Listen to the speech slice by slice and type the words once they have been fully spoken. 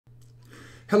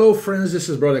Hello friends, this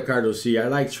is Brother Carlos here. I'd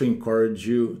like to encourage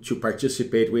you to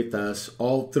participate with us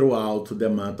all throughout the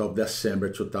month of December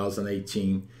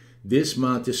 2018. This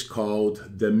month is called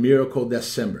the Miracle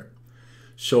December.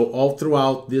 So all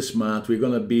throughout this month, we're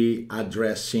going to be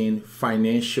addressing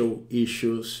financial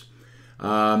issues.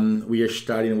 We are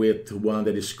starting with one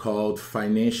that is called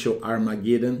Financial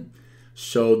Armageddon.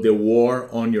 So the war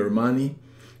on your money.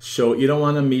 So you don't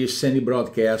want to miss any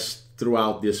broadcast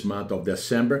throughout this month of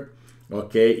December.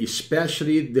 Okay,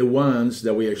 especially the ones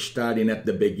that we are starting at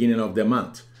the beginning of the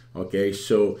month. Okay,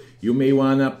 so you may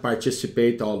want to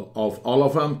participate of all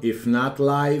of them. If not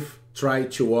live, try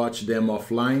to watch them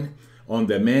offline on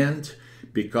demand,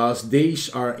 because these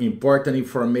are important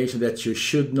information that you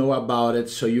should know about it,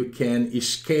 so you can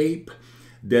escape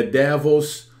the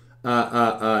devil's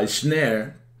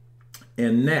snare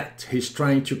and net. He's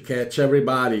trying to catch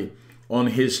everybody on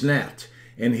his net.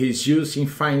 And he's using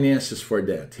finances for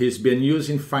that. He's been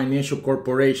using financial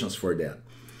corporations for that.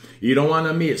 You don't want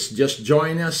to miss. Just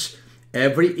join us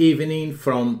every evening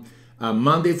from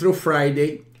Monday through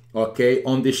Friday, okay,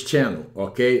 on this channel,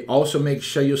 okay? Also make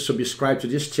sure you subscribe to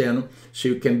this channel so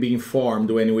you can be informed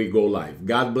when we go live.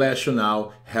 God bless you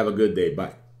now. Have a good day.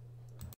 Bye.